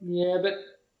 Yeah, but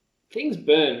things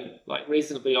burn like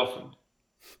reasonably often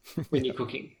when you're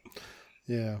cooking.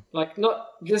 Yeah. Like,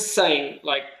 not just saying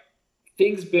like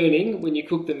things burning when you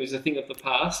cook them is a thing of the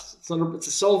past. It's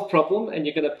a solved problem, and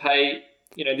you're going to pay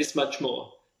this much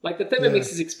more. Like, the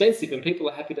Thermomix is expensive, and people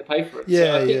are happy to pay for it.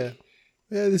 Yeah, so I think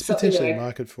there's potentially a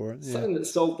market for it. Yeah. Something that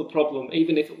solved the problem,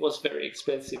 even if it was very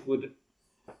expensive,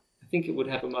 it would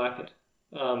have a market.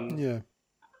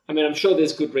 I'm sure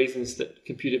there's good reasons that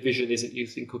computer vision isn't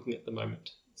used in cooking at the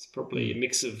moment. It's probably a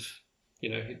mix of,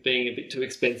 it being a bit too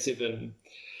expensive, and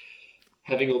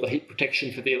having all the heat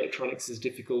protection for the electronics is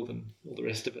difficult, and all the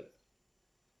rest of it.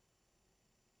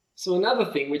 So another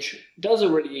thing which does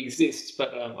already exist,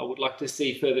 but I would like to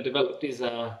see further developed, is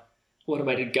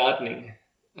automated gardening.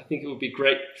 I think it would be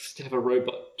great to have a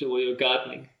robot do all your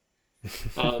gardening.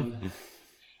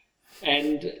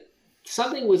 And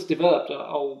something was developed.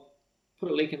 I'll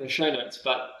put a link in the show notes,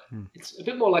 but it's a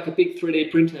bit more like a big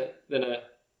 3D printer than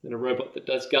a robot that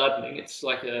does gardening. It's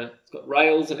like it's got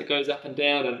rails, and it goes up and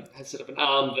down, and has sort of an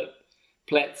arm that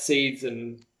plants seeds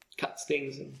and cuts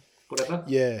things and whatever.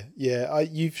 Yeah.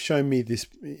 You've shown me this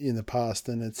in the past,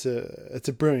 and it's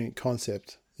a brilliant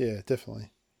concept. Yeah,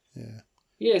 definitely. Yeah.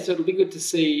 Yeah, so it'll be good to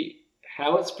see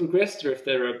how it's progressed, or if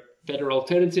there are better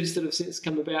alternatives that have since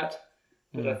come about.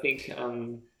 But I think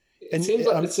it seems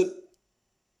like it's a...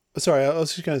 Sorry, I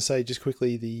was just going to say just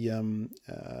quickly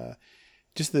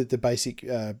just the basic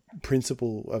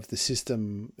principle of the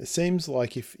system. It seems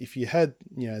like if you had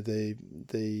the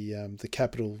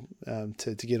capital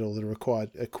to get all the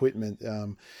required equipment,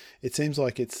 it seems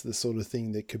like it's the sort of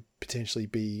thing that could potentially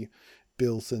be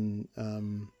built and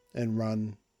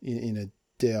run in a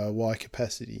DIY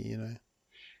capacity.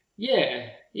 Yeah,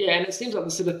 and it seems like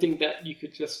the sort of thing that you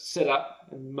could just set up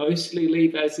and mostly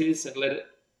leave as is, and let it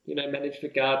manage the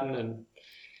garden, and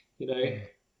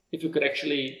if it could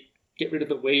actually get rid of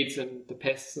the weeds and the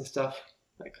pests and stuff,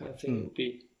 that kind of thing would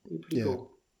be pretty cool.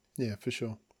 Yeah, for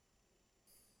sure.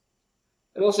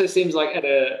 It also seems like at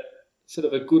a sort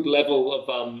of a good level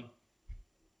of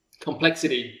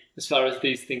complexity as far as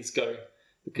these things go,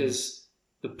 because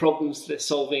the problems they're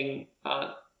solving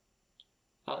aren't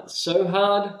so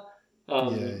hard.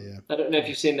 I don't know if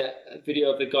you've seen that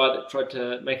video of the guy that tried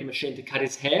to make a machine to cut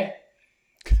his hair.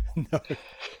 No.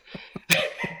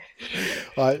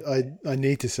 I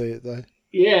need to see it though.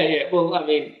 Yeah. Well,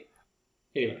 anyway,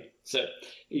 so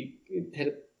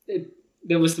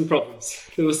there was some problems.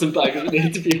 There was some bugs that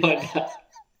needed to be ironed out.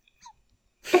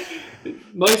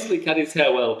 Mostly cut his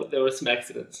hair well, but there were some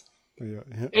accidents.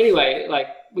 Yeah. Anyway, like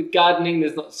with gardening,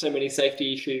 there's not so many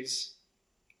safety issues.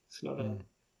 It's not a.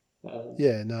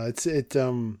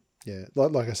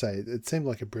 Like I say, it seemed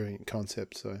like a brilliant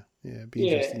concept. So yeah, it'd be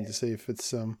interesting to see if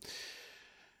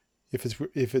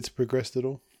it's progressed at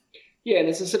all. Yeah, and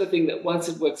it's the sort of thing that once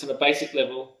it works on a basic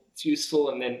level, it's useful,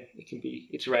 and then it can be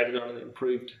iterated on and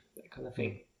improved, that kind of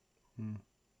thing. Mm.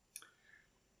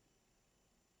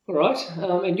 All right,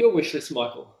 and your wish list,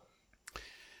 Michael?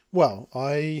 Well,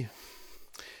 I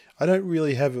don't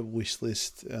really have a wish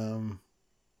list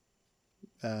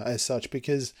as such,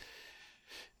 because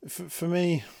for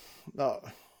me,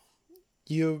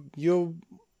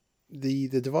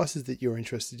 the devices that you're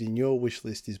interested in, your wish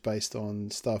list is based on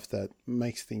stuff that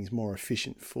makes things more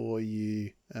efficient for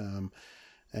you,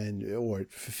 or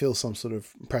it fulfills some sort of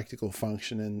practical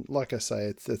function. And like I say,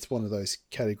 it's one of those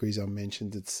categories I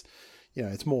mentioned. It's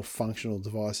it's more functional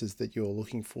devices that you're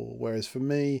looking for. Whereas for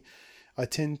me, I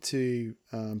tend to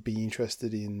be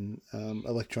interested in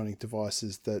electronic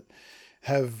devices that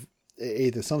have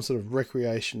either some sort of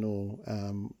recreational,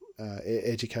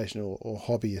 educational, or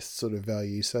hobbyist sort of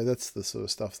value. So that's the sort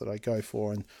of stuff that I go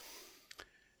for. And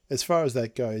as far as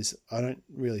that goes, I don't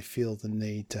really feel the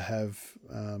need to have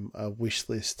a wish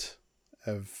list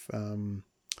of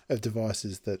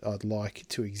devices that I'd like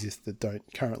to exist that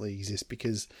don't currently exist,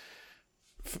 because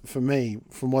for me,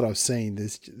 from what I've seen,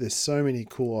 there's so many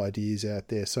cool ideas out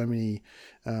there, so many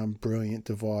brilliant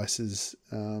devices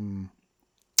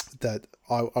that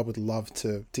I would love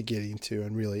to get into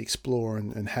and really explore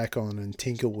and hack on and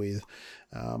tinker with,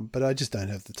 but I just don't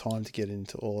have the time to get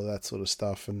into all of that sort of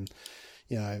stuff. And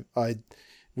I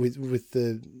with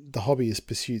the hobbyist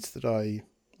pursuits that I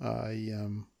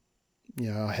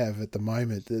have at the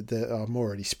moment, that I'm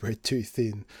already spread too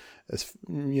thin, as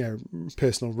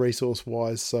personal resource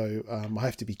wise. So I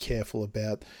have to be careful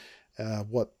about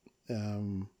what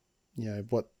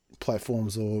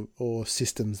platforms or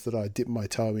systems that I dip my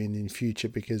toe in future,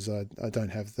 because I don't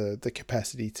have the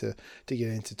capacity to get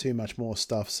into too much more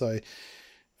stuff. So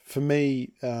for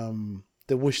me,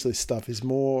 the wish list stuff is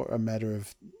more a matter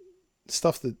of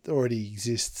stuff that already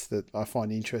exists that I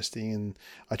find interesting, and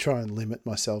I try and limit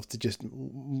myself to just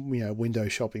window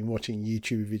shopping, watching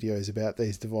YouTube videos about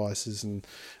these devices and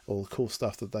all the cool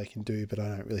stuff that they can do, but I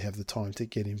don't really have the time to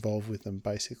get involved with them,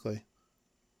 basically.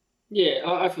 Yeah,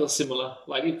 I feel similar.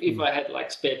 Like if I had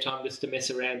like spare time just to mess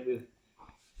around with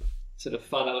sort of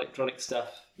fun electronic stuff,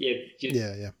 there'd be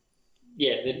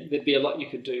a lot you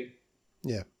could do.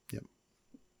 Yeah.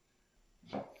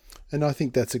 And I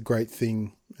think that's a great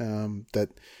thing, that,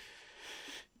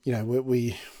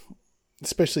 we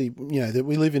especially, that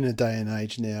we live in a day and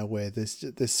age now where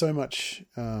there's so much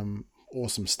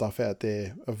awesome stuff out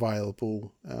there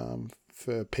available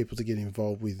for people to get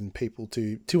involved with, and people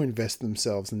to invest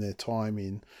themselves and their time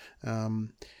in.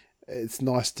 It's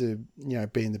nice to,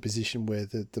 be in the position where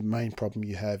the main problem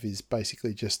you have is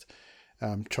basically just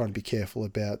trying to be careful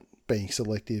about being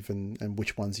selective and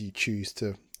which ones you choose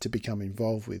to become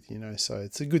involved with, so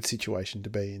it's a good situation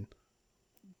to be in.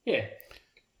 Yeah.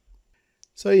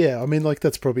 So yeah, I mean, like,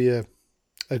 that's probably a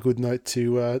good note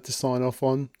to sign off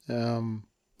on.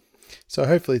 So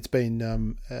hopefully it's been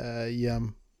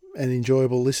an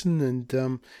enjoyable listen, and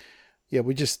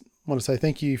we just want to say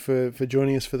thank you for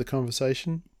joining us for the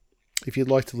conversation. If you'd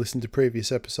like to listen to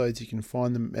previous episodes, you can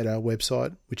find them at our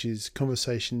website, which is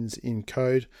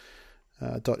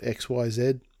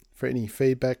conversationsincode.xyz. For any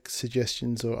feedback,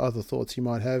 suggestions, or other thoughts you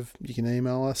might have, you can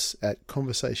email us at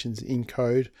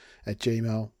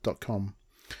conversationsincode@gmail.com.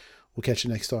 We'll catch you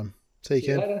next time. See you,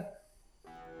 Ken. Later.